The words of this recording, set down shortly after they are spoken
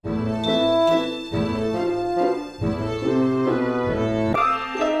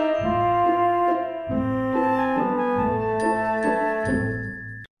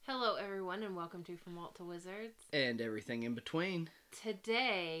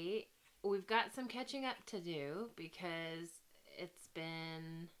today we've got some catching up to do because it's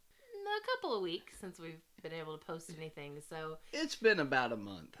been a couple of weeks since we've been able to post anything. So it's been about a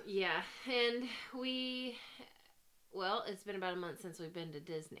month. Yeah, and it's been about a month since we've been to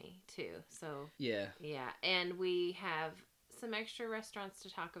Disney too. So yeah, and we have some extra restaurants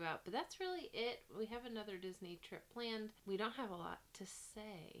to talk about, but that's really it. We have another Disney trip planned. We don't have a lot to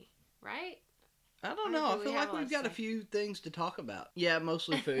say, right? I don't know. I feel like we've got a few things to talk about. Yeah,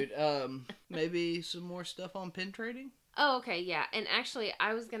 mostly food. Maybe some more stuff on pin trading. Oh, okay, yeah. And actually,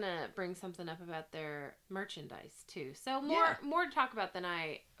 I was going to bring something up about their merchandise, too. So, more to talk about than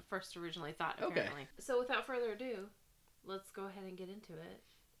I first originally thought, apparently. Okay. So, without further ado, let's go ahead and get into it.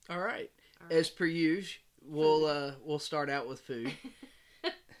 All right. As per usual, we'll start out with food.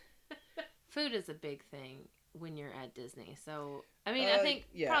 Food is a big thing when you're at Disney. So, I mean, I think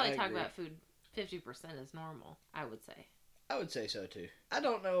probably talk about food 50% is normal, I would say. I would say so, too. I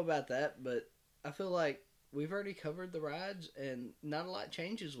don't know about that, but I feel like we've already covered the rides, and not a lot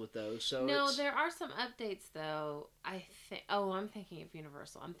changes with those. So there are some updates, though. I'm thinking of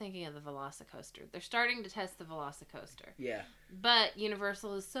Universal. I'm thinking of the Velocicoaster. They're starting to test the Velocicoaster. Yeah. But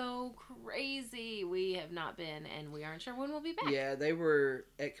Universal is so crazy. We have not been, and we aren't sure when we'll be back. Yeah, they were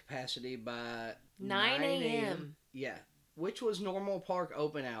at capacity by 9 a.m. Yeah. Which was normal park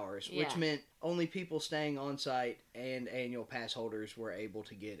open hours, which meant only people staying on site and annual pass holders were able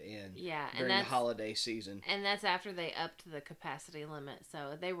to get in during the holiday season. And that's after they upped the capacity limit,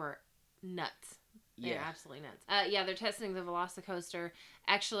 so they were nuts. They're absolutely nuts. They're testing the Velocicoaster.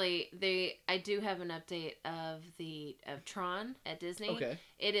 Actually, I do have an update of Tron at Disney. Okay.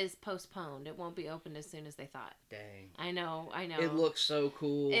 It is postponed. It won't be opened as soon as they thought. Dang. I know. It looks so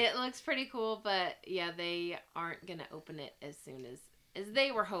cool. It looks pretty cool, but they aren't going to open it as soon as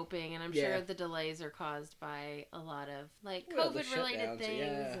they were hoping, and I'm sure the delays are caused by a lot of COVID-related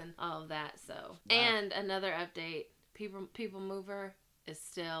things and all of that. So, and another update: People Mover is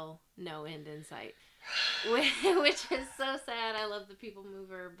still no end in sight. Which is so sad. I love the People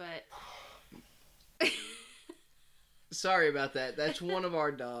Mover, but sorry about that. That's one of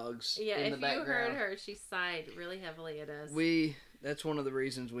our dogs. Yeah, in the background. If you heard her, she sighed really heavily at us. That's one of the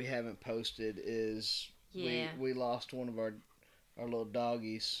reasons we haven't posted is we lost one of our little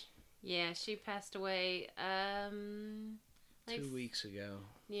doggies. Yeah, she passed away 2 weeks ago.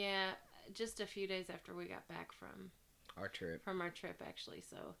 Yeah, just a few days after we got back from our trip. From our trip, actually.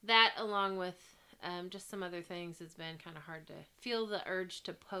 So that, along with just some other things, it's been kind of hard to feel the urge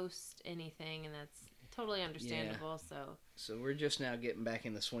to post anything, and that's totally understandable. So we're just now getting back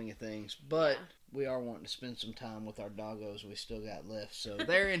in the swing of things, but we are wanting to spend some time with our doggos we still got left. So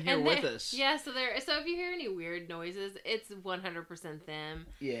they're in here with us. Yeah, so if you hear any weird noises, it's 100% them.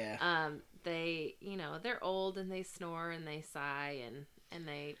 Yeah. They're old and they snore and they sigh and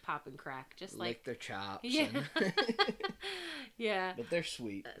they pop and crack, just lick their chops. Yeah. Yeah. But they're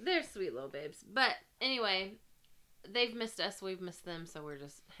sweet. They're sweet little babes. But anyway, they've missed us. We've missed them. So we're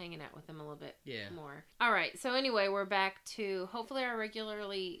just hanging out with them a little bit more. All right. So anyway, we're back to hopefully our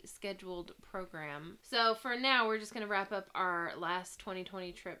regularly scheduled program. So for now, we're just going to wrap up our last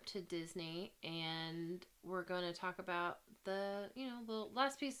 2020 trip to Disney. And we're going to talk about the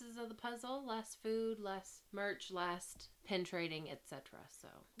last pieces of the puzzle, last food, last merch, last pin trading, etc. So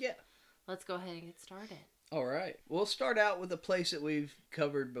let's go ahead and get started. All right. We'll start out with a place that we've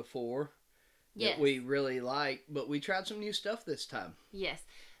covered before that we really like, but we tried some new stuff this time. Yes.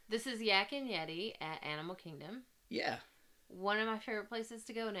 This is Yak and Yeti at Animal Kingdom. Yeah. One of my favorite places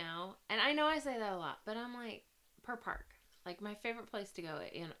to go now. And I know I say that a lot, but I'm like, per park. Like, my favorite place to go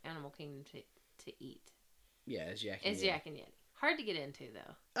at Animal Kingdom to eat. Yeah, is Yak and Yeti. Yak and Yeti. Hard to get into,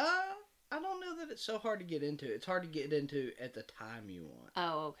 though. I don't know that it's so hard to get into. It's hard to get into at the time you want.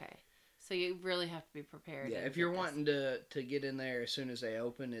 Oh, okay. So you really have to be prepared. Yeah, if you're wanting to get in there as soon as they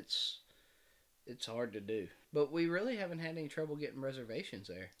open, it's hard to do. But we really haven't had any trouble getting reservations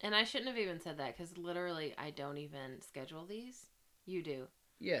there. And I shouldn't have even said that, because literally I don't even schedule these. You do.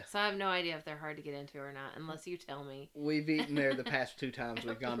 Yeah. So I have no idea if they're hard to get into or not, unless you tell me. We've eaten there the past 2 times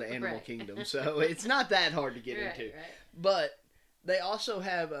we've gone to Animal Kingdom, so it's not that hard to get into. Right. But they also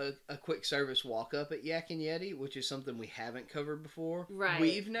have a quick service walk-up at Yak and Yeti, which is something we haven't covered before. Right.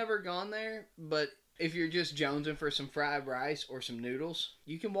 We've never gone there, but if you're just jonesing for some fried rice or some noodles,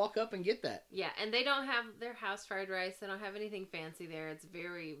 you can walk up and get that. Yeah, and they don't have their house fried rice. They don't have anything fancy there. It's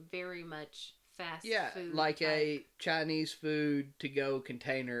very, very much fast food. Yeah, like a Chinese food to-go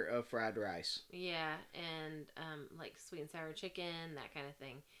container of fried rice. Yeah, and like sweet and sour chicken, that kind of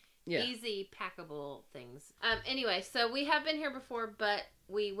thing. Yeah. Easy, packable things. Anyway, so we have been here before, but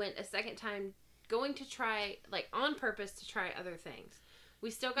we went a second time going to try, like, on purpose to try other things. We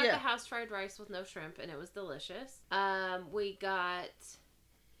still got the house fried rice with no shrimp, and it was delicious. We got...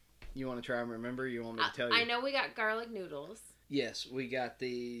 You want to try and remember? You want me to tell you? I know we got garlic noodles. Yes, we got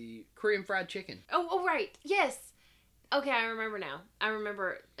the Korean fried chicken. Oh, right. Yes. Okay, I remember now. I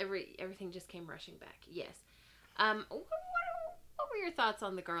remember everything just came rushing back. Yes. What were your thoughts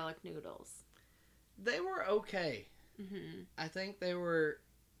on the garlic noodles? They were okay. Mm-hmm. I think they were...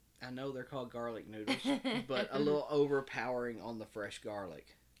 I know they're called garlic noodles, but a little overpowering on the fresh garlic.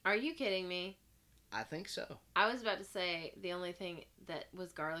 Are you kidding me? I think so. I was about to say the only thing that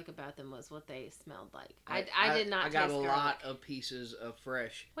was garlic about them was what they smelled like. I did not taste garlic. I got a lot of pieces of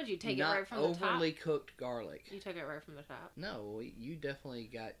fresh. What, did you take it right from the top? Not overly cooked garlic. You took it right from the top? No, you definitely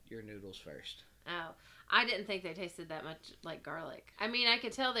got your noodles first. Oh, I didn't think they tasted that much like garlic. I mean, I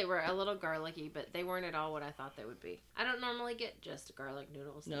could tell they were a little garlicky, but they weren't at all what I thought they would be. I don't normally get just garlic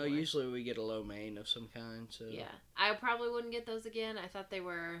noodles. No, usually we get a lo mein of some kind. So yeah, I probably wouldn't get those again. I thought they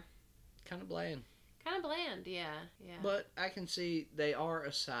were kind of bland. Kind of bland, yeah. But I can see they are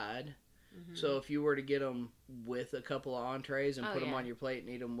a side. Mm-hmm. So if you were to get them with a couple of entrees and put them on your plate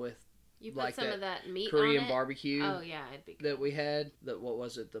and eat them with you put some of that meat Korean on it? Barbecue. Oh yeah, it'd be good. That we had. What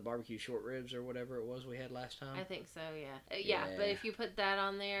was it? The barbecue short ribs or whatever it was we had last time. I think so. Yeah. But if you put that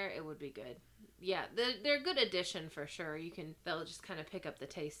on there, it would be good. Yeah, they're a good addition for sure. They'll just kind of pick up the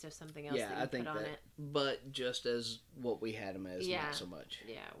taste of something else that you put on it. But just as what we had them as, not so much.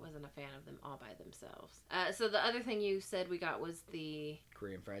 Yeah, wasn't a fan of them all by themselves. So the other thing you said we got was the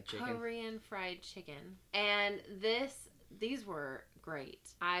Korean fried chicken. And these were great.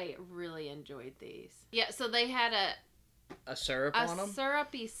 I really enjoyed these. Yeah, so they had a syrup on them? A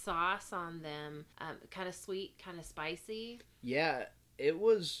syrupy sauce on them. Kind of sweet, kind of spicy. Yeah. It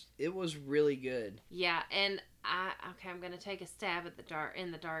was really good. Yeah, and I'm going to take a stab at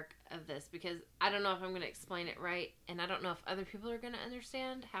in the dark of this because I don't know if I'm going to explain it right, and I don't know if other people are going to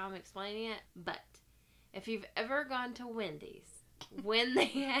understand how I'm explaining it, but if you've ever gone to Wendy's, when they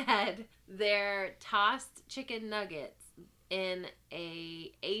had their tossed chicken nuggets in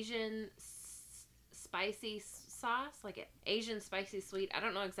a Asian spicy sauce, like an Asian spicy sweet. I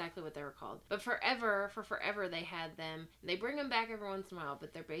don't know exactly what they were called, but forever they had them. They bring them back every once in a while,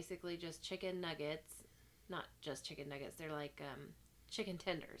 but they're basically just chicken nuggets. Not just chicken nuggets. They're like chicken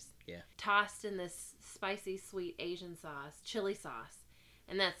tenders. Yeah. Tossed in this spicy sweet Asian sauce, chili sauce,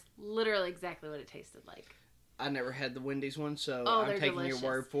 and that's literally exactly what it tasted like. I never had the Wendy's one, so I'm taking delicious.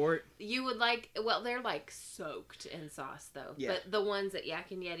 Your word for it. You would they're like soaked in sauce though. Yeah. But the ones at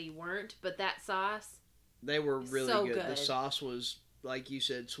Yak and Yeti weren't. But that sauce. They were really good. The sauce was, like you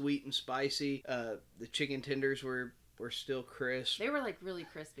said, sweet and spicy. The chicken tenders were still crisp. They were like really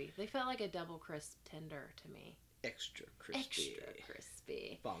crispy. They felt like a double crisp tender to me. Extra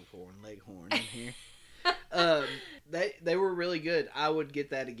crispy. Foghorn Leghorn in here. They were really good. I would get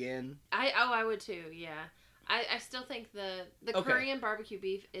that again. I would too. Yeah. I still think the Korean barbecue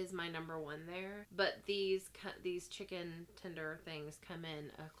beef is my number one there, but these chicken tender things come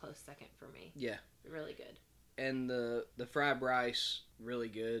in a close second for me. Yeah. Really good. And the fried rice, really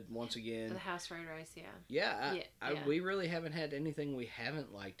good, once again. The house fried rice, yeah. Yeah, we really haven't had anything we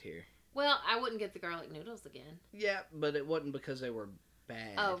haven't liked here. Well, I wouldn't get the garlic noodles again. Yeah, but it wasn't because they were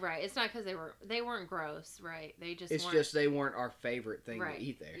bad. Oh, right. It's not because they weren't gross, right? It's just they weren't our favorite thing to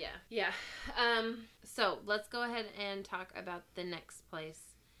eat there. Yeah. So let's go ahead and talk about the next place.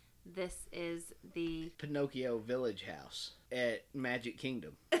 This is the Pinocchio Village House at Magic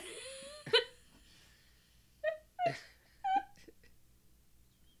Kingdom.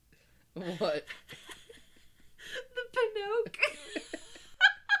 What? The Pinocchio.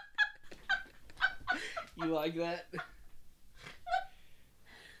 You like that?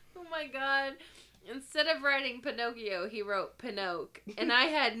 Oh my god. Instead of writing Pinocchio, he wrote Pinocchio. And I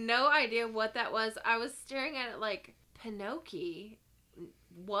had no idea what that was. I was staring at it like, Pinocchio?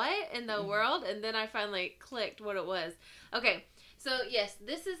 What in the world? And then I finally clicked what it was. Okay, so yes,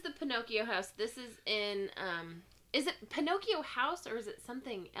 this is the Pinocchio house. This is in, is it Pinocchio House or is it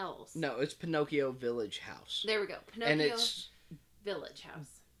something else? No, it's Pinocchio Village House. There we go. Pinocchio and it's Village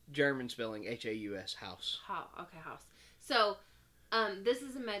House. German spelling, H-A-U-S, house. Okay, house. So, this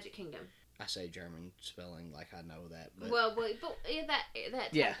is a Magic Kingdom. I say German spelling like I know that. But... Well, but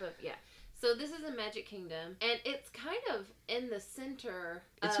that type of, yeah. So this is a Magic Kingdom, and it's kind of in the center.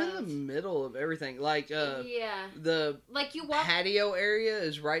 It's in the middle of everything. Like, the like you walk, patio area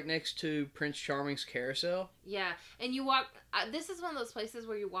is right next to Prince Charming's carousel. Yeah, and you walk. This is one of those places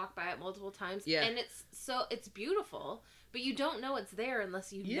where you walk by it multiple times. Yeah, and it's beautiful, but you don't know it's there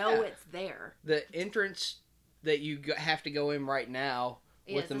unless you know it's there. The entrance that you have to go in right now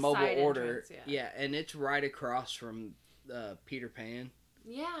with the mobile order. Entrance, yeah, and it's right across from Peter Pan.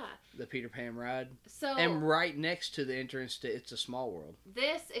 Yeah. The Peter Pan ride. And right next to the entrance to It's a Small World.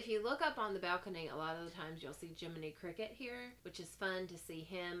 This, if you look up on the balcony, a lot of the times you'll see Jiminy Cricket here, which is fun to see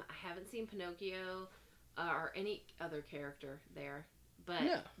him. I haven't seen Pinocchio or any other character there.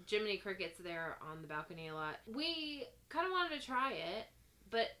 But Jiminy Cricket's there on the balcony a lot. We kind of wanted to try it,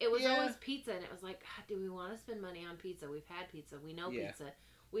 but it was always pizza, and it was like, God, do we want to spend money on pizza? We've had pizza. We know pizza.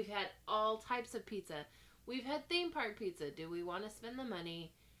 We've had all types of pizza. We've had theme park pizza. Do we want to spend the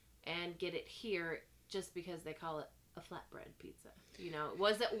money and get it here just because they call it a flatbread pizza? You know,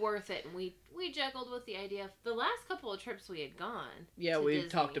 was it worth it? And we juggled with the idea. The last couple of trips we had gone. Yeah, we've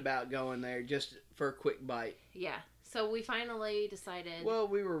talked about going there just for a quick bite. Yeah. So we finally decided. Well,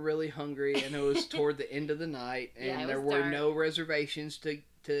 we were really hungry, and it was toward the end of the night, and there were no reservations to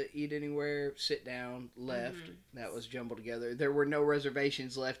eat anywhere, sit down, left. Mm-hmm. That was jumbled together. There were no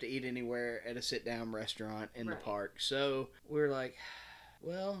reservations left to eat anywhere at a sit-down restaurant in the park. So we were like,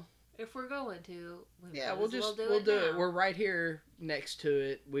 well, if we're going to, we'll do it. We're right here next to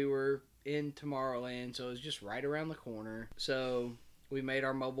it. We were in Tomorrowland, so it was just right around the corner. So we made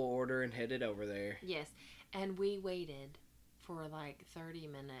our mobile order and headed over there. Yes, and we waited for like 30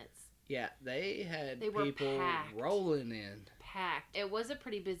 minutes. Yeah, they people rolling in. Packed. It was a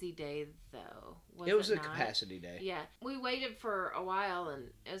pretty busy day, though. It was a capacity day. Yeah. We waited for a while, and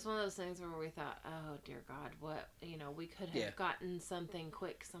it was one of those things where we thought, oh, dear God, what? You know, we could have gotten something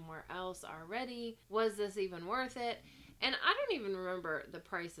quick somewhere else already. Was this even worth it? And I don't even remember the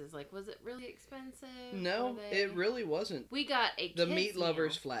prices. Like, was it really expensive? No, it really wasn't. We got the Meat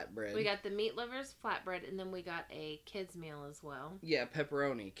Lovers flatbread. We got the Meat Lovers flatbread, and then we got a kids meal as well. Yeah,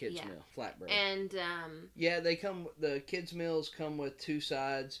 pepperoni kids meal flatbread. And the kids meals come with 2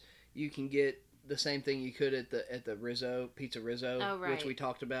 sides. You can get the same thing you could at the Rizzo Pizza Rizzo, which we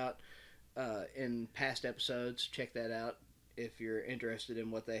talked about in past episodes. Check that out if you're interested in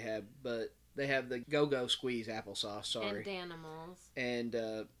what they have, but they have the Go-Go Squeeze applesauce, sorry. And Danimals.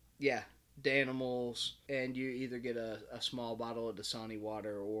 And, Danimals. And you either get a small bottle of Dasani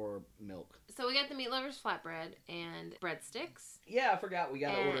water or milk. So we got the Meat Lovers flatbread and breadsticks. Yeah, I forgot. We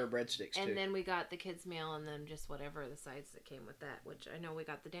got to order breadsticks, too. And then we got the kids' meal and then just whatever the sides that came with that, which I know we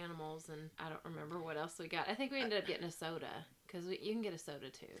got the Danimals and I don't remember what else we got. I think we ended up getting a soda because you can get a soda,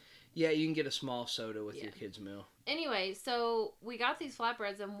 too. Yeah, you can get a small soda with your kids' meal. Anyway, so we got these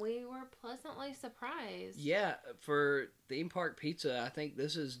flatbreads and we were pleasantly surprised. Yeah, for theme park pizza, I think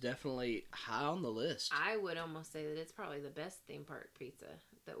this is definitely high on the list. I would almost say that it's probably the best theme park pizza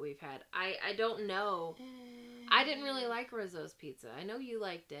that we've had. I don't know. I didn't really like Rizzo's pizza. I know you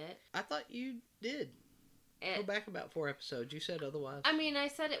liked it. I thought you did. Go back about 4 episodes. You said otherwise. I mean, I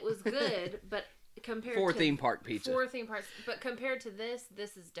said it was good, but compared to theme park pizza. 4 theme parks, but compared to this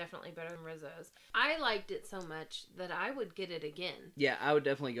is definitely better than Rizzo's. I liked it so much that I would get it again. Yeah, I would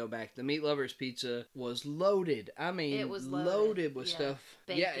definitely go back. The Meat Lovers pizza was loaded. I mean, it was loaded with stuff.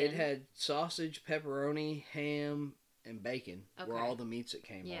 Bacon. Yeah, it had sausage, pepperoni, ham, and bacon were all the meats that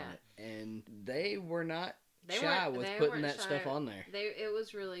came on it. And they were not shy with putting that stuff on there. It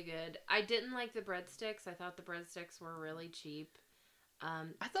was really good. I didn't like the breadsticks. I thought the breadsticks were really cheap.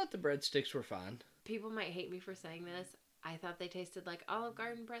 I thought the breadsticks were fine. People might hate me for saying this. I thought they tasted like Olive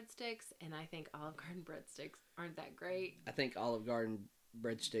Garden breadsticks, and I think Olive Garden breadsticks aren't that great. I think Olive Garden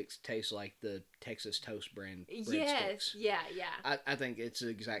breadsticks taste like the Texas Toast brand breadsticks. Yes, yeah. I think it's the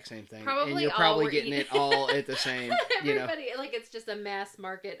exact same thing. And you're probably getting it all at the same, Everybody, like it's just a mass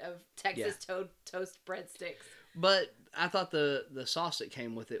market of Texas toast breadsticks. But I thought the sauce that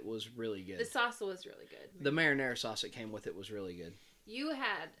came with it was really good. The sauce was really good. The marinara sauce that came with it was really good. You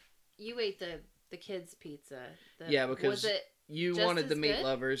ate the kids' pizza. Because you wanted the Meat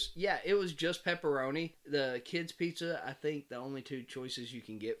Lovers. Yeah, it was just pepperoni. The kids' pizza, I think the only 2 choices you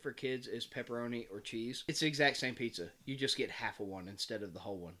can get for kids is pepperoni or cheese. It's the exact same pizza. You just get half of one instead of the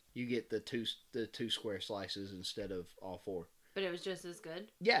whole one. You get the two square slices instead of all 4. But it was just as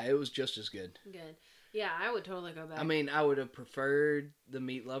good? Yeah, it was just as good. Good. Yeah, I would totally go back. I mean, I would have preferred the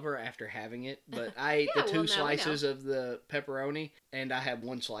Meat Lover after having it, but I ate the 2 slices of the pepperoni, and I had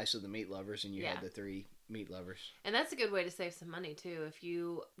 1 slice of the Meat Lovers, and you had the 3 Meat Lovers. And that's a good way to save some money, too. If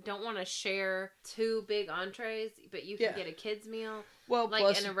you don't want to share 2 big entrees, but you can get a kid's meal,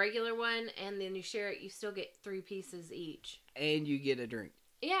 in a regular one, and then you share it, you still get 3 pieces each. And you get a drink.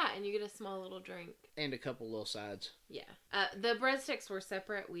 Yeah, and you get a small little drink. And a couple little sides. Yeah. The breadsticks were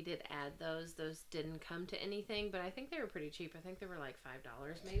separate. We did add those. Those didn't come to anything, but I think they were pretty cheap. I think they were like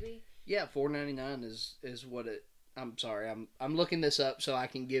 $5 maybe. Yeah, $4.99 is what it I'm sorry. I'm looking this up so I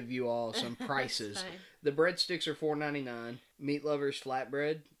can give you all some prices. The breadsticks are $4.99. Meat Lovers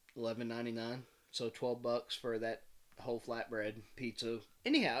flatbread $11.99. So $12 for that whole flatbread pizza.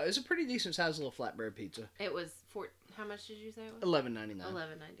 Anyhow, it's a pretty decent sized little flatbread pizza. It was how much did you say it was? $11.99.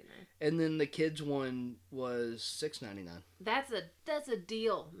 $11.99. And then the kids one was $6.99. That's a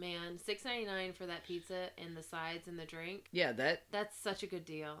deal, man. $6.99 for that pizza and the sides and the drink. Yeah, that's such a good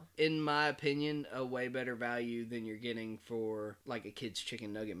deal. In my opinion, a way better value than you're getting for like a kid's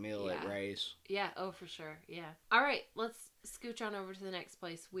chicken nugget meal at Ray's. Yeah, oh for sure. Yeah. All right, let's scooch on over to the next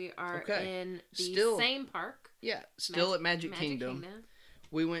place. We are in the same park. Yeah, still at Magic Kingdom.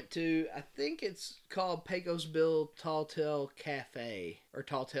 We went to, I think it's called Pecos Bill Tall Tale Cafe, or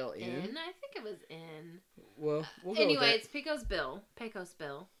Tall Tale Inn. I think it was Inn. Well, we'll go anyway, with that. It's Pecos Bill.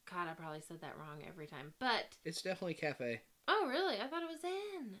 God, I probably said that wrong every time. But it's definitely cafe. Oh, really? I thought it was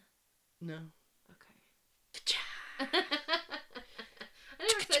Inn. No. Okay. I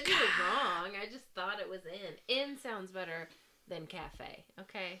never said you were wrong. I just thought it was Inn. Inn sounds better than cafe.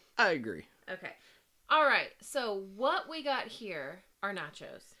 Okay? I agree. Okay. All right. So what we got here are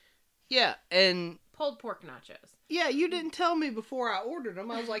nachos. Yeah, and pulled pork nachos. Yeah, you didn't tell me before I ordered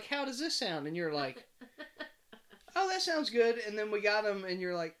them. I was like, how does this sound? And you're like, oh, that sounds good. And then we got them, and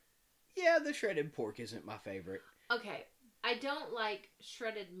you're like, yeah, the shredded pork isn't my favorite. Okay, I don't like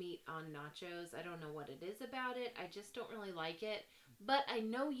shredded meat on nachos. I don't know what it is about it. I just don't really like it. But I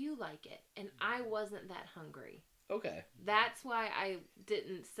know you like it, and I wasn't that hungry. Okay. That's why I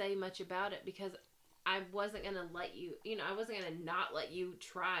didn't say much about it, because I wasn't going to let you, I wasn't going to not let you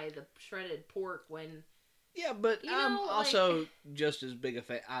try the shredded pork when... Yeah, but I'm also just as big a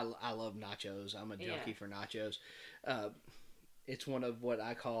fan. I love nachos. I'm a junkie for nachos. It's one of what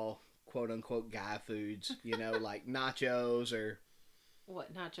I call, quote-unquote, guy foods. Like nachos or...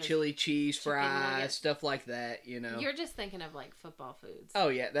 What, nachos? Chili cheese fries, stuff like that, You're just thinking of, football foods. Oh,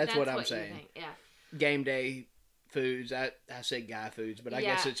 yeah, that's what I'm saying. You think. Yeah. Game day foods. I say guy foods, but I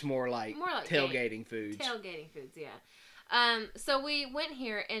guess it's more like tailgating foods. Tailgating foods, yeah. So we went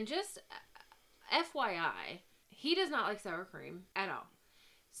here, and just FYI, he does not like sour cream at all.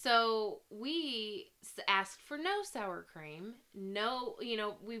 So we asked for no sour cream. No,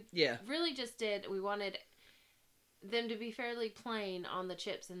 we really just did. We wanted them to be fairly plain on the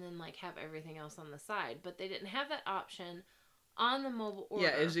chips and then have everything else on the side. But they didn't have that option on the mobile order.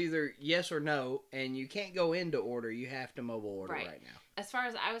 Yeah, it's either yes or no, and you can't go in to order. You have to mobile order right now. As far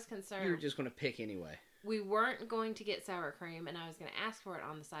as I was concerned... You were just going to pick anyway. We weren't going to get sour cream, and I was going to ask for it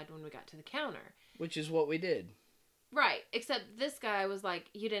on the side when we got to the counter. Which is what we did. Right, except this guy was like,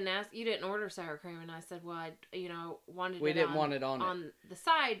 you didn't order sour cream, and I said, well, I wanted we didn't want it on the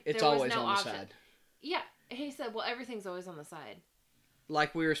side. It's there was always no on option. the side. Yeah, he said, well, everything's always on the side.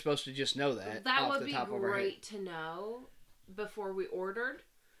 Like we were supposed to just know that. That off would the be top of our head. great to know before we ordered.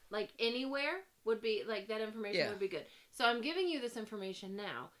 Anywhere would be, that information would be good. So I'm giving you this information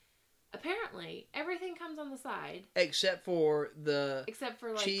now. Apparently, everything comes on the side. Except for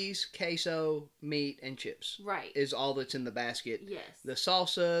cheese, queso, meat, and chips. Right. Is all that's in the basket. Yes. The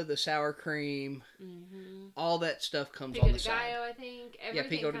salsa, the sour cream, all that stuff comes Pico on the de side. Gallo, I think.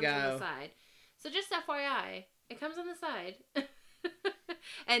 Everything comes on the side. So just FYI, it comes on the side.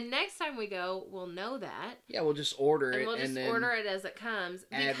 And next time we go, we'll know that. Yeah, we'll just order it. And we'll just order it as it comes.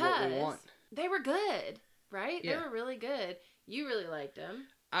 Add what we want. They were good, right? Yeah. They were really good. You really liked them.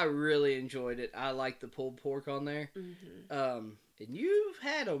 I really enjoyed it. I like the pulled pork on there. Mm-hmm. And you've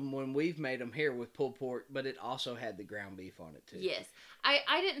had them when we've made them here with pulled pork, but it also had the ground beef on it too. Yes.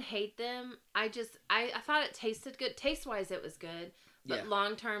 I didn't hate them. I thought it tasted good. Taste-wise, it was good. But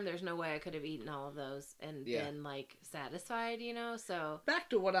long term, there's no way I could have eaten all of those and been satisfied, so. Back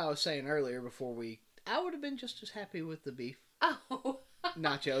to what I was saying earlier I would have been just as happy with the beef. Oh.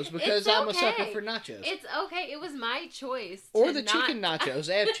 Nachos, because I'm a sucker for nachos. It's okay. It was my choice. Or the chicken nachos.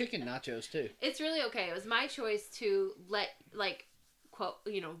 They have chicken nachos too. It's really okay. It was my choice to let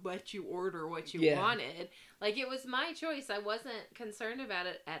you order what you wanted. It was my choice. I wasn't concerned about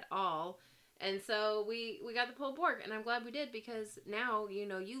it at all. And so we got the pulled pork, and I'm glad we did, because now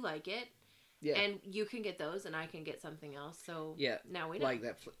you like it. Yeah. And you can get those, and I can get something else. So now we know. Like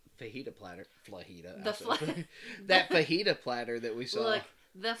that fajita platter. That fajita platter that we saw. Look,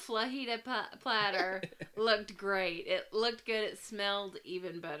 the fajita platter looked great. It looked good. It smelled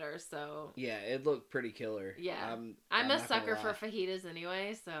even better. So yeah, it looked pretty killer. Yeah, I'm a sucker for fajitas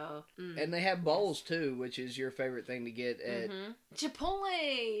anyway. So and they have bowls too, which is your favorite thing to get at Chipotle.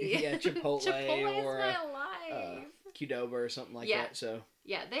 Yeah, Chipotle or my life. Qdoba or something like that. So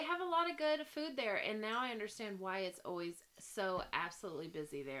yeah, they have a lot of good food there, and now I understand why it's always so absolutely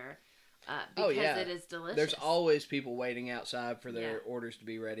busy there. because it is delicious. There's always people waiting outside for their orders to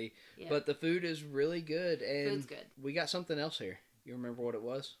be ready. Yeah. But the food is really good. And food's good. We got something else here. You remember what it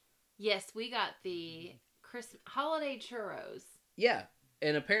was? Yes, we got the holiday churros. Yeah.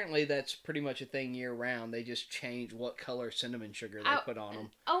 And apparently that's pretty much a thing year round. They just change what color cinnamon sugar they put on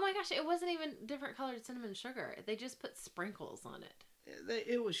them. Oh my gosh, it wasn't even different colored cinnamon sugar. They just put sprinkles on it.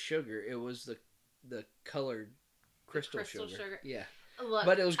 It was sugar. It was the colored crystal sugar. Yeah. Look,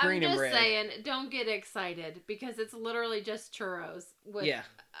 but it was green and red. I'm just saying, don't get excited because it's literally just churros with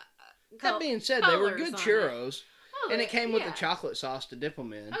that being said, they were good churros. And it came with the chocolate sauce to dip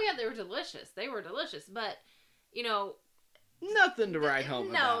them in. Oh yeah, they were delicious. But, nothing to write home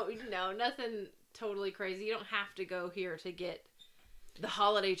about. No, nothing totally crazy. You don't have to go here to get the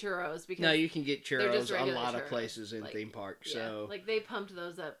holiday churros because no, you can get churros a lot of places in theme parks. So they pumped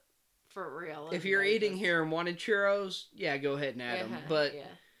those up for real. If you're eating here and wanted churros, go ahead and add them. But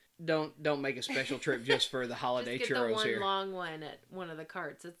don't make a special trip just for the holiday just get churros the one long one at one of the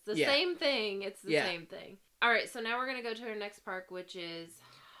carts. It's the same thing. It's the same thing. All right, so now we're gonna go to our next park, which is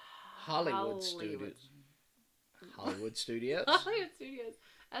Hollywood Studios. Hollywood Studios. Hollywood Studios.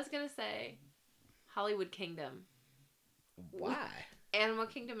 I was gonna say Hollywood Kingdom. Why? Animal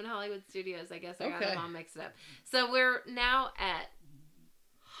Kingdom and Hollywood Studios. I guess I got them all mixed up. So we're now at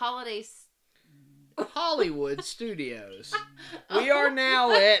Hollywood Studios. We are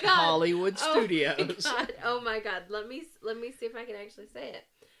now at Hollywood Studios. Oh my god. Let me see if I can actually say it.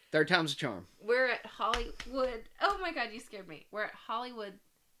 Third time's a charm. We're at Hollywood. Oh my god, you scared me. We're at Hollywood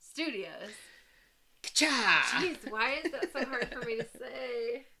Studios. Ka-cha! Jeez, why is that so hard for me to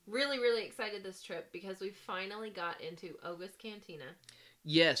say? Really, really excited this trip because we finally got into Oga's Cantina.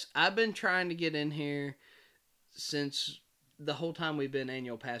 Yes, I've been trying to get in here since the whole time we've been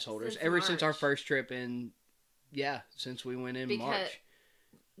annual pass holders. Since our first trip in, since we went in March.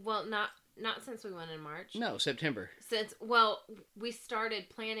 Well, not since we went in March. No, September. We started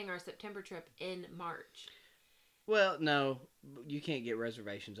planning our September trip in March. Well, no, you can't get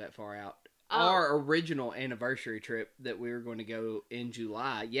reservations that far out. Our original anniversary trip that we were going to go in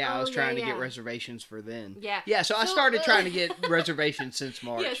July. I was trying to get reservations for then. Yeah, so I started trying to get reservations since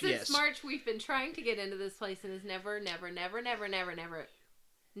March. Since March we've been trying to get into this place and it's never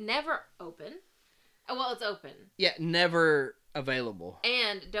open. Well, it's open. Yeah, never available.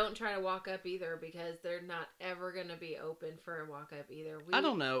 And don't try to walk up either because they're not ever going to be open for a walk up either. I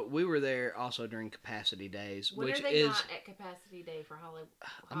don't know. We were there also during capacity days. When are they not at capacity day for Hollywood?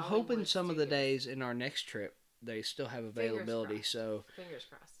 I'm hoping some of the days in our next trip they still have availability. Fingers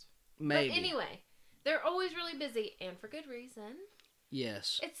crossed. Maybe. But anyway, they're always really busy and for good reason.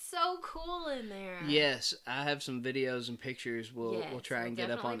 Yes. It's so cool in there. Yes, I have some videos and pictures we'll try and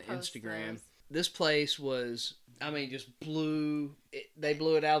get up on Instagram. Those. This place was, just they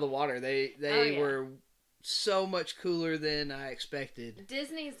blew it out of the water. They were so much cooler than I expected.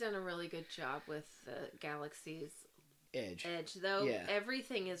 Disney's done a really good job with the Galaxy's Edge, though. Yeah.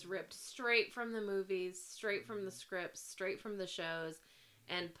 Everything is ripped straight from the movies, straight from the scripts, straight from the shows,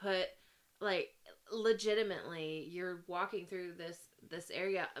 and put, legitimately, you're walking through this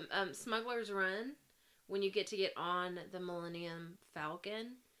area. Smuggler's Run, when you get on the Millennium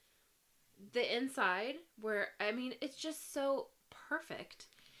Falcon, the inside it's just so perfect.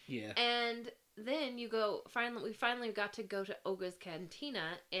 Yeah. And then we finally got to go to Oga's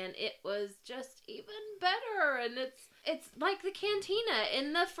Cantina and it was just even better. And it's like the cantina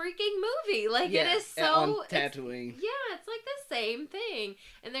in the freaking movie. It is so on Tatooine. It's like the same thing.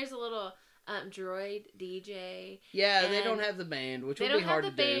 And there's a little droid DJ. Yeah, they don't have the band, which would be hard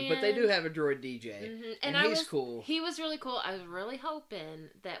to do, but they do have a droid DJ. Mm-hmm. And he's cool. He was really cool. I was really hoping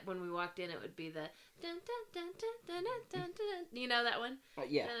that when we walked in, it would be the dun dun dun dun dun dun dun dun. You know that one?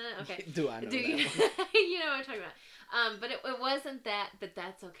 Yeah. Okay. Do I know that one? You know what I'm talking about. But it wasn't that, but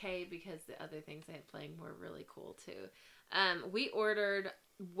that's okay because the other things they had playing were really cool too. We ordered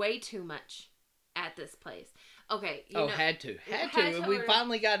way too much at this place. Okay. Had to. We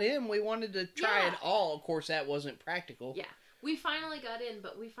finally got in. We wanted to try it all. Of course, that wasn't practical. Yeah. We finally got in,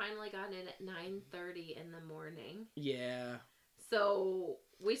 but we finally got in at 9:30 in the morning. Yeah. So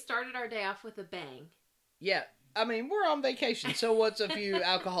we started our day off with a bang. Yeah. We're on vacation, so what's a few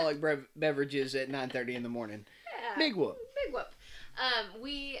alcoholic beverages at 9:30 in the morning? Yeah. Big whoop. Big whoop.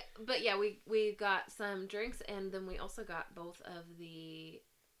 We got some drinks, and then we also got both of the,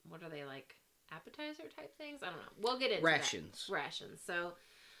 what are they, appetizer type things? I don't know. We'll get into Rations. So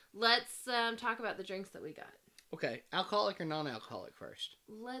let's talk about the drinks that we got. Okay. Alcoholic or non-alcoholic first?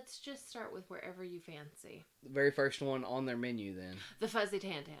 Let's just start with wherever you fancy. The very first one on their menu then. The Fuzzy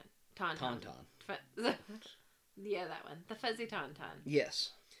Tauntaun. Tauntaun. Yeah, that one. The Fuzzy Tauntaun.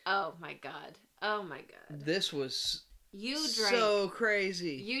 Yes. Oh my god. Oh my god. This was you drank so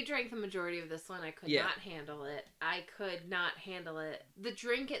crazy. You drank the majority of this one. I could not handle it. I could not handle it. The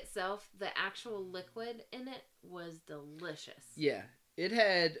drink itself, the actual liquid in it, was delicious. Yeah. It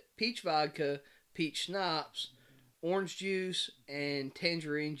had peach vodka, peach schnapps, orange juice, and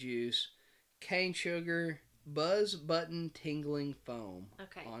tangerine juice, cane sugar, buzz button tingling foam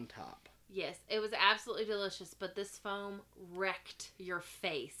on top. Yes, it was absolutely delicious, but this foam wrecked your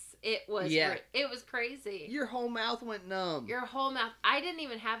face. It was it was crazy. Your whole mouth went numb. Your whole mouth. I didn't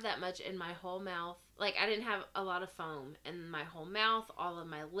even have that much in my whole mouth. Like, I didn't have a lot of foam in my whole mouth, all of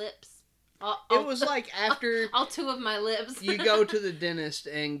my lips. It was like after... all two of my lips. You go to the dentist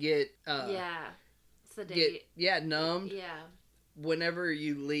and get... sedated. Numbed. Yeah. Whenever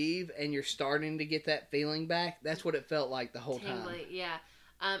you leave and you're starting to get that feeling back, that's what it felt like the whole time. Yeah.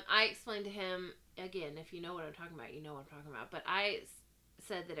 I explained to him, again, if you know what I'm talking about, you know what I'm talking about. But I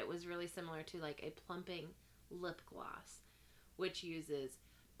said that it was really similar to like a plumping lip gloss, which uses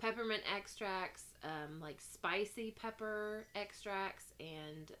peppermint extracts, like spicy pepper extracts,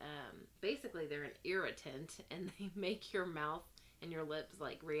 and basically they're an irritant, and they make your mouth and your lips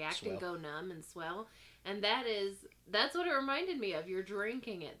like react and go numb and swell. And that's what it reminded me of. You're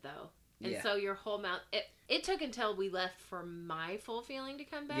drinking it though. And so your whole mouth, it took until we left for my full feeling to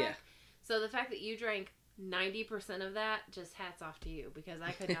come back. Yeah. So the fact that you drank 90% of that, just hats off to you, because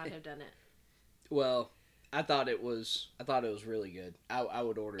I could not have done it. Well, I thought it was really good. I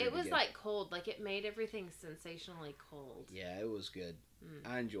would order it again. It was like cold, like it made everything sensationally cold. Yeah, it was good.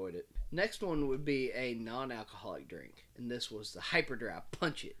 I enjoyed it. Next one would be a non-alcoholic drink, and this was the Hyperdry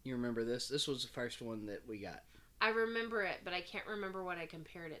Punch It. You remember this? This was the first one that we got. I remember it, but I can't remember what I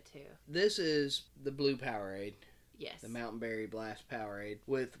compared it to. This is the blue Powerade. Yes. The Mountain Berry Blast Powerade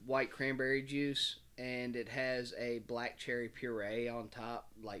with white cranberry juice, and it has a black cherry puree on top,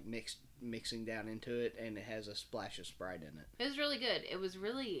 like mixing down into it, and it has a splash of Sprite in it. It was really good. It was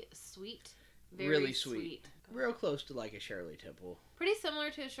really sweet. Very really sweet. Real close to like a Shirley Temple. Pretty similar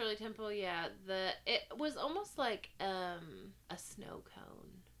to a Shirley Temple, yeah. It was almost like a snow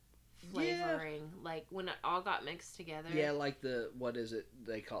cone flavoring, like when it all got mixed together. Yeah, like what is it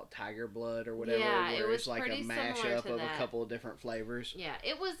they call it, Tiger Blood or whatever, where it's like a mashup of a couple of different flavors. Yeah,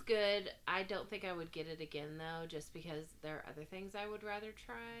 it was good. I don't think I would get it again though, just because there are other things I would rather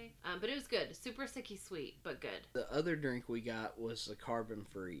try. But it was good. Super sicky sweet, but good. The other drink we got was the Carbon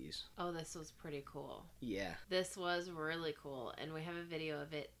Freeze. Oh, this was pretty cool. Yeah. This was really cool, and we have a video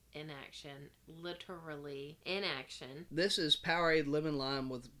of it in action, literally in action. This is Powerade Lemon Lime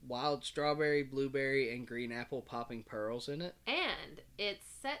with wild strawberry, blueberry, and green apple popping pearls in it. And it's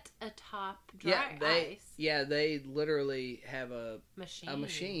set atop dry ice. Yeah, they literally have a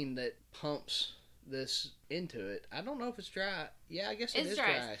machine that pumps this into it. I don't know if it's dry. Yeah, I guess it's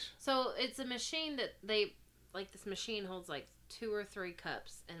dry ice. So it's a machine that they, like, this machine holds like 2 or 3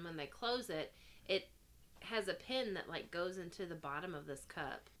 cups, and when they close it, it has a pin that like goes into the bottom of this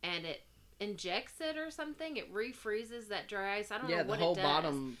cup, and it injects it or something. It refreezes that dry ice. I don't know what it does. Yeah, the whole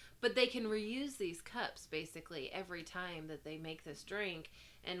bottom. But they can reuse these cups basically every time that they make this drink,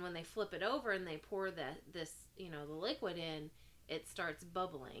 and when they flip it over and they pour the liquid in, it starts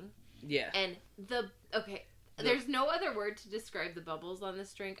bubbling. Yeah. And there's no other word to describe the bubbles on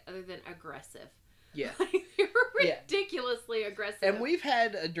this drink other than aggressive. Yeah. They were ridiculously aggressive. And we've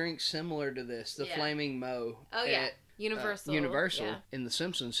had a drink similar to this, the Flaming Moe. Oh, yeah. Universal. In the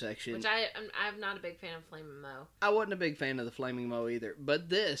Simpsons section. Which I'm not a big fan of Flaming Moe. I wasn't a big fan of the Flaming Moe either. But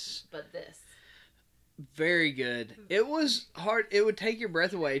this. Very good. It was hard. It would take your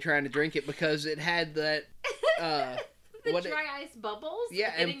breath away trying to drink it because it had that... dry ice bubbles?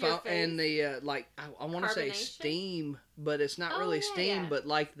 Yeah, and the, I want to say steam, but it's not really steam, but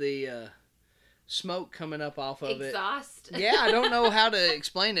like the... smoke coming up off of Exhaust. Yeah, I don't know how to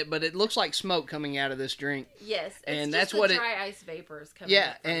explain it, but it looks like smoke coming out of this drink. Yes, and that's what dry ice vapors coming.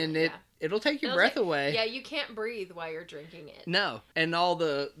 Yeah, and it'll take your breath away. Yeah, you can't breathe while you're drinking it. No, and all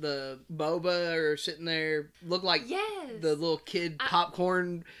the boba are sitting there, look like the little kid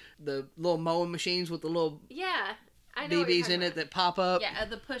popcorn, the little mowing machines with the little I know BBs in it that pop up. Yeah,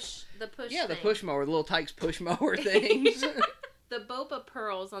 the push. Yeah, thing. The push mower, the little Tykes push mower things. The boba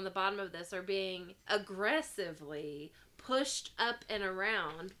pearls on the bottom of this are being aggressively pushed up and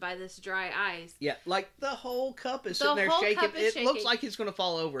around by this dry ice. Yeah, like the whole cup is sitting there shaking. It looks like it's going to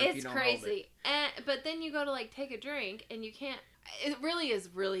fall over if you don't hold it. It's crazy. But then you go to like take a drink and you can't. It really is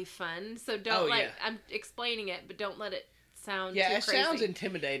really fun. So don't I'm explaining it, but don't let it sound too crazy. Yeah, it sounds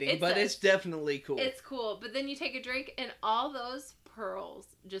intimidating, but it's definitely cool. It's cool. But then you take a drink and all those pearls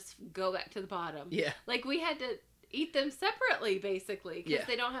just go back to the bottom. Yeah. Like we had to... eat them separately, basically, because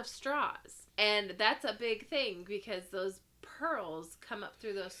they don't have straws. And that's a big thing, because those pearls come up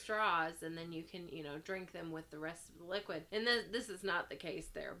through those straws, and then you can, drink them with the rest of the liquid. And this is not the case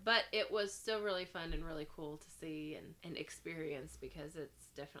there. But it was still really fun and really cool to see and experience, because it's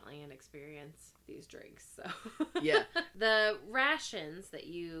definitely an experience, these drinks. So yeah. The rations that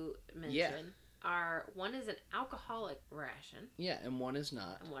you mentioned one is an alcoholic ration. Yeah, and one is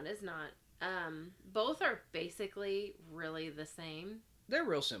not. And one is not. Both are basically really the same. They're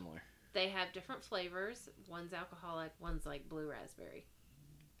real similar. They have different flavors. One's alcoholic, one's like blue raspberry.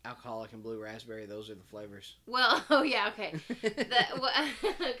 Alcoholic and blue raspberry, those are the flavors. Well, okay.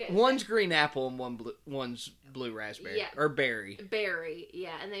 Okay. One's green apple and one's blue raspberry. Yeah. Or berry. Berry,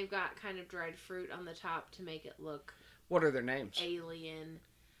 yeah. And they've got kind of dried fruit on the top to make it look... What are their names? Alien.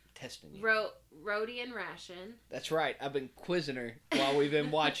 Testing you. Rodian Ration. That's right. I've been quizzing her while we've been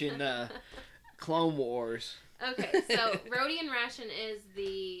watching Clone Wars. Okay, so Rodian Ration is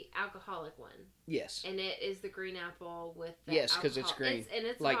the alcoholic one. Yes. And it is the green apple with the Yes, because it's green.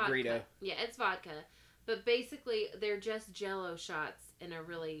 It's like vodka. Greedo. Yeah, it's vodka. But basically, they're just Jell-O shots in a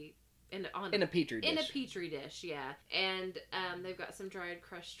really... In a Petri dish. In a Petri dish, yeah. And they've got some dried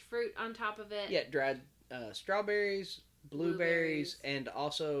crushed fruit on top of it. Yeah, dried strawberries, blueberries, and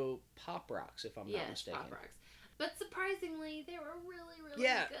also Pop Rocks, if I'm not mistaken. Pop Rocks. But surprisingly, they were really, really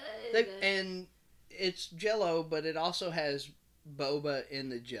good. And it's Jell-O, but it also has boba in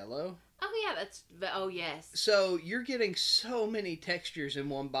the Jell-O. Oh, yeah, oh, yes. So you're getting so many textures in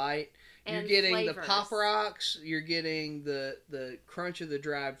one bite. And you're getting flavors. The Pop Rocks, you're getting the crunch of the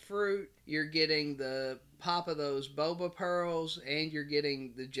dried fruit, you're getting the pop of those boba pearls, and you're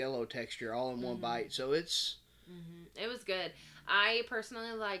getting the Jell-O texture all in one bite. So it's... It was good. I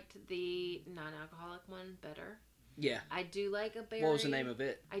personally liked the non-alcoholic one better. Yeah. I do like a berry. What was the name of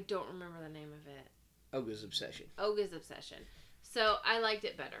it? I don't remember the name of it. Oga's Obsession. Oga's Obsession. So I liked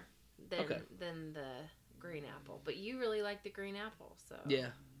it better than the green apple. But you really like the green apple, so... Yeah.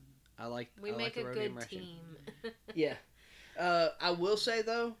 We make a good ration. team. Yeah. I will say,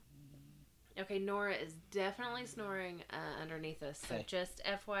 though... Okay, Nora is definitely snoring underneath us, so just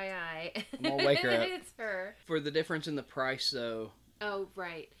FYI. I'm gonna wake her up. It's her. For the difference in the price, though... Oh,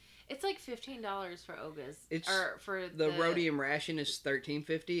 right. It's like $15 for Oga's. The Rhodium Ration is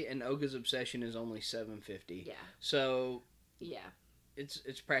 $13.50, and Oga's Obsession is only $7.50. Yeah. So... Yeah.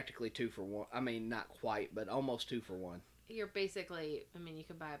 It's practically 2 for 1. I mean, not quite, but almost 2 for 1. You're basically, you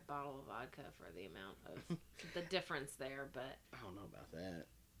could buy a bottle of vodka for the amount of the difference there, but... I don't know about that.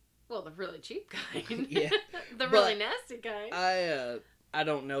 Well, the really cheap kind. Yeah. The really nasty kind. I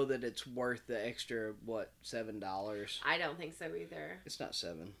don't know that it's worth the extra, $7? I don't think so either. It's not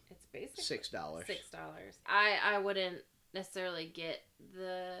 $7. It's basically $6. $6. I wouldn't necessarily get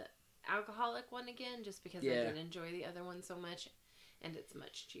the alcoholic one again, just because I did enjoy the other one so much. And it's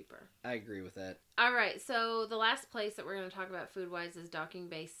much cheaper. I agree with that. All right, so the last place that we're going to talk about food-wise is Docking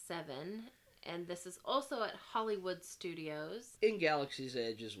Bay 7. And this is also at Hollywood Studios. In Galaxy's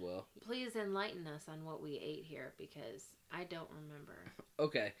Edge as well. Please enlighten us on what we ate here, because I don't remember.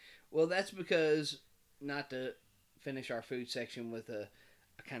 Okay. Well, that's because, not to finish our food section with a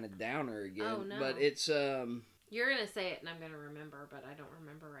kind of downer again. Oh, no. But it's... You're going to say it and I'm going to remember, but I don't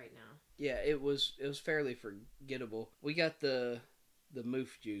remember right now. Yeah, it was fairly forgettable. We got the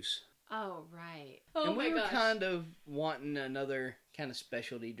moof juice. Oh, right. Oh, and we were kind of wanting another kind of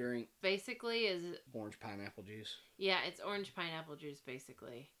specialty drink. Basically is... Orange pineapple juice. Yeah, it's orange pineapple juice,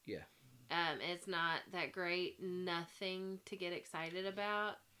 basically. Yeah. It's not that great. Nothing to get excited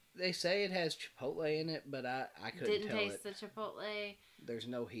about. They say it has chipotle in it, but I couldn't tell it. Didn't taste the chipotle. There's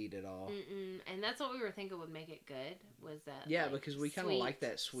no heat at all. And that's what we were thinking would make it good, was that because we kind of like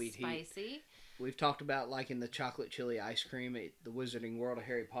that sweet heat. Spicy. We've talked about liking the chocolate chili ice cream at the Wizarding World of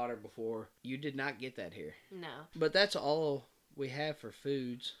Harry Potter before. You did not get that here. No. But that's all we have for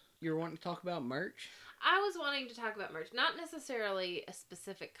foods. You're wanting to talk about merch? I was wanting to talk about merch. Not necessarily a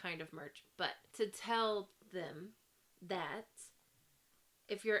specific kind of merch, but to tell them that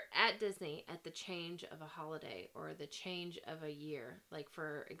if you're at Disney at the change of a holiday or the change of a year, like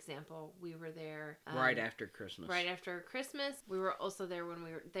for example, we were there right after Christmas. Right after Christmas. We were also there when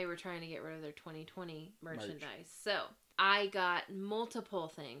they were trying to get rid of their 2020 merchandise. So I got multiple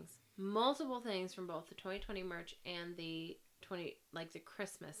things from both the 2020 merch and the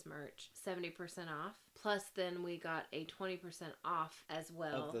Christmas merch, 70% off. Plus, then we got a 20% off as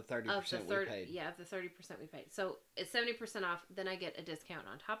well. Of the 30% we paid. Yeah, of the 30% we paid. So it's 70% off. Then I get a discount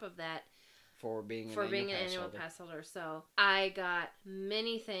on top of that for being an annual pass holder. So I got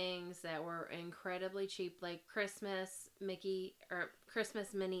many things that were incredibly cheap, like Christmas mini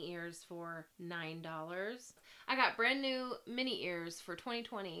ears for $9. I got brand new mini ears for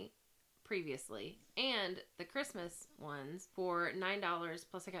 2020 previously, and the Christmas ones for $9,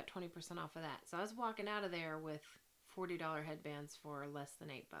 plus I got 20% off of that. So I was walking out of there with $40 headbands for less than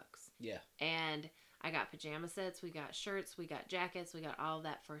 $8. Yeah. And I got pajama sets, we got shirts, we got jackets, we got all of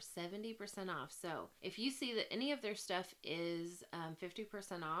that for 70% off. So if you see that any of their stuff is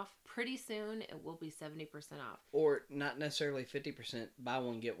 50% off, pretty soon it will be 70% off. Or not necessarily 50%, buy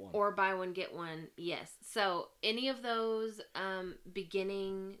one, get one. Or buy one, get one, yes. So any of those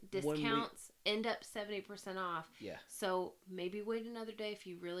beginning discounts end up 70% off. Yeah. So maybe wait another day if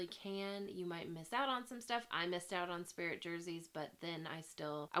you really can. You might miss out on some stuff. I missed out on Spirit jerseys, but then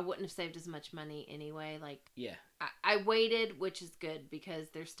I wouldn't have saved as much money anyway. Like, yeah. I waited, which is good because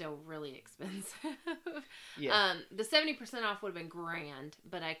they're still really expensive. Yeah. The 70% off would have been grand,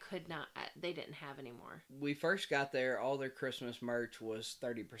 but I could not, they didn't have any more. We first got there, all their Christmas merch was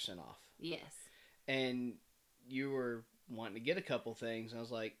 30% off. Yes. And you were wanting to get a couple things. I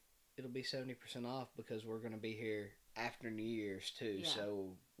was like, it'll be 70% off because we're going to be here after New Year's too. Yeah. So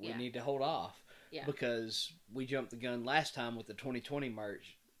we need to hold off because we jumped the gun last time with the 2020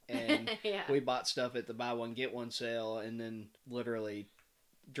 merch and we bought stuff at the buy one get one sale, and then literally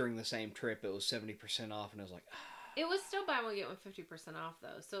during the same trip it was 70% off, and I was like, It was still buy one get one 50% off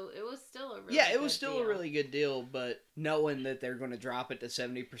though, so it was still a really it was still a really good deal. But knowing that they're going to drop it to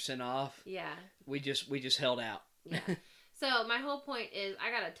 70% off, we just held out. Yeah. So my whole point is I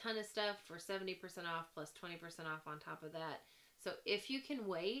got a ton of stuff for 70% off plus 20% off on top of that. So if you can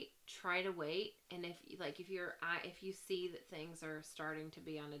wait, try to wait. And if you see that things are starting to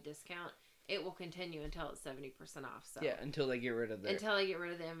be on a discount, it will continue until it's 70% off. So yeah, until they get rid of the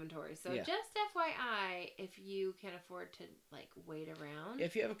inventory. So just FYI, if you can afford to wait around.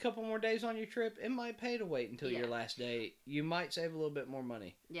 If you have a couple more days on your trip, it might pay to wait until your last day. You might save a little bit more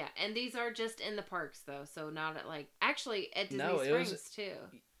money. Yeah, and these are just in the parks though, so not at actually at Disney Springs too.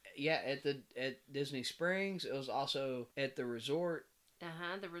 Yeah, at Disney Springs. It was also at the resort.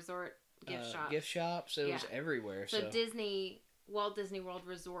 The resort gift shops. Gift shops. It was everywhere. So Walt Disney World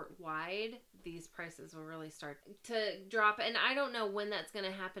Resort wide, these prices will really start to drop. And I don't know when that's going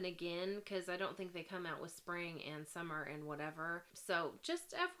to happen again, because I don't think they come out with spring and summer and whatever. So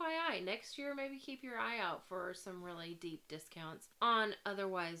just FYI, next year maybe keep your eye out for some really deep discounts on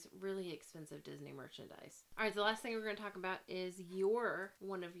otherwise really expensive Disney merchandise. All right, the last thing we're going to talk about is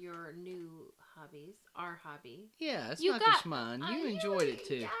one of your new hobbies, our hobby. Yeah, it's not just mine. You enjoyed it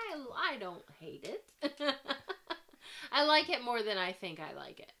too. I don't hate it. I like it more than I think I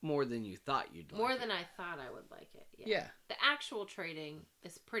like it. More than you thought you'd like it. More than I thought I would like it. Yeah. The actual trading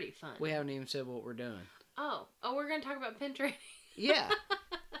is pretty fun. We haven't even said what we're doing. Oh, we're going to talk about pin trading. Yeah.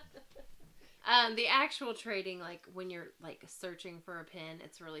 The actual trading, when you're searching for a pin,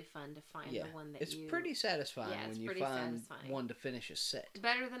 it's really fun to find the one that it's pretty satisfying when you find one to finish a set.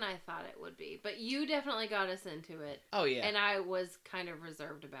 Better than I thought it would be, but you definitely got us into it. Oh yeah, and I was kind of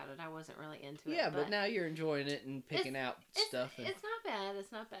reserved about it. I wasn't really into it. Yeah, but now you're enjoying it and picking out stuff. It's not bad.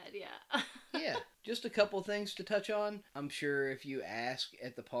 It's not bad. Yeah. Yeah, just a couple things to touch on. I'm sure if you ask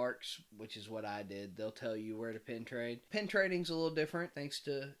at the parks, which is what I did, they'll tell you where to pin trade. Pin trading's a little different thanks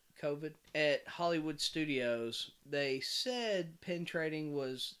to COVID. At Hollywood Studios, they said pin trading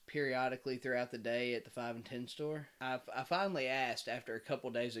was periodically throughout the day at the 5 and 10 store. I finally asked after a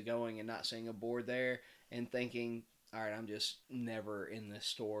couple days of going and not seeing a board there and thinking, all right, I'm just never in this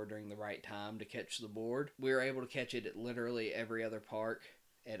store during the right time to catch the board. We were able to catch it at literally every other park.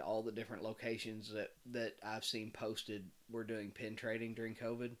 At all the different locations that I've seen posted were doing pin trading during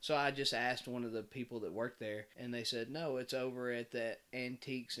COVID. So I just asked one of the people that worked there, and they said, no, it's over at the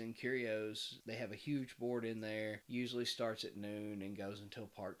Antiques and Curios. They have a huge board in there, usually starts at noon and goes until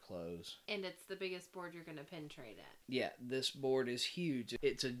park close. And it's the biggest board you're going to pin trade at. Yeah, this board is huge.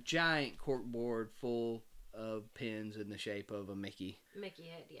 It's a giant cork board full of pins in the shape of a Mickey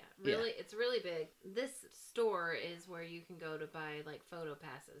head. Really, it's really big. This store is where you can go to buy photo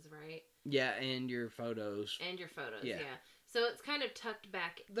passes, right? Yeah, and your photos. Yeah. So it's kind of tucked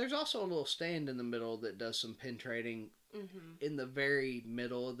back. There's also a little stand in the middle that does some pin trading in the very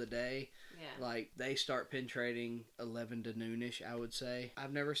middle of the day. Yeah. They start pin trading 11 to noonish, I would say.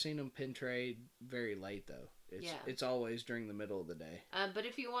 I've never seen them pin trade very late though. It's always during the middle of the day. But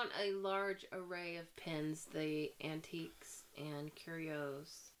if you want a large array of pins, the Antiques and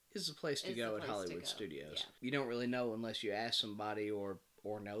Curios is the place to go at Hollywood Studios. Yeah. You don't really know unless you ask somebody or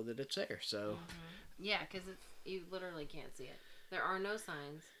know that it's there. So yeah, because you literally can't see it. There are no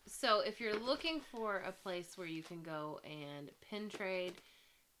signs. So if you're looking for a place where you can go and pin trade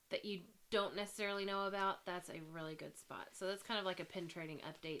that you don't necessarily know about, that's a really good spot. So that's kind of like a pin trading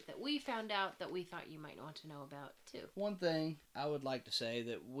update that we found out that we thought you might want to know about too. One thing I would like to say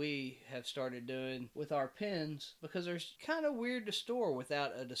that we have started doing with our pins, because they're kind of weird to store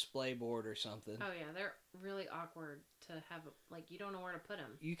without a display board or something. Oh yeah, they're really awkward to have, you don't know where to put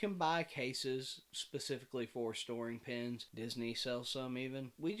them. You can buy cases specifically for storing pins. Disney sells some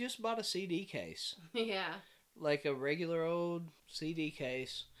even. We just bought a CD case. Yeah. Like a regular old CD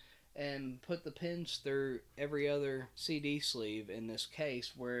case. And put the pins through every other CD sleeve in this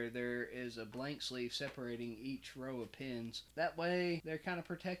case, where there is a blank sleeve separating each row of pins. That way, they're kind of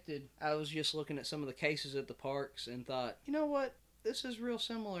protected. I was just looking at some of the cases at the parks and thought, you know what? This is real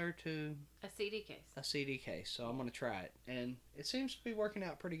similar to a CD case. A CD case, so I'm going to try it. And it seems to be working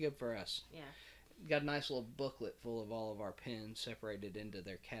out pretty good for us. Yeah. Got a nice little booklet full of all of our pins separated into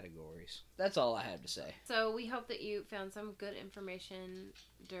their categories. That's all I have to say. So we hope that you found some good information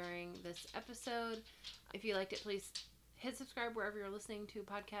during this episode. If you liked it, please hit subscribe wherever you're listening to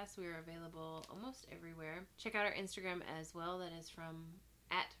podcasts. We are available almost everywhere. Check out our Instagram as well. That is from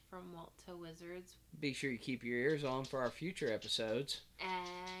Walt to Wizards. Be sure you keep your ears on for our future episodes.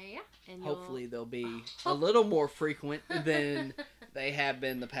 Yeah. And hopefully they'll be a little more frequent than they have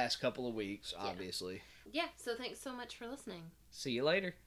been the past couple of weeks, obviously. Yeah, so thanks so much for listening. See you later.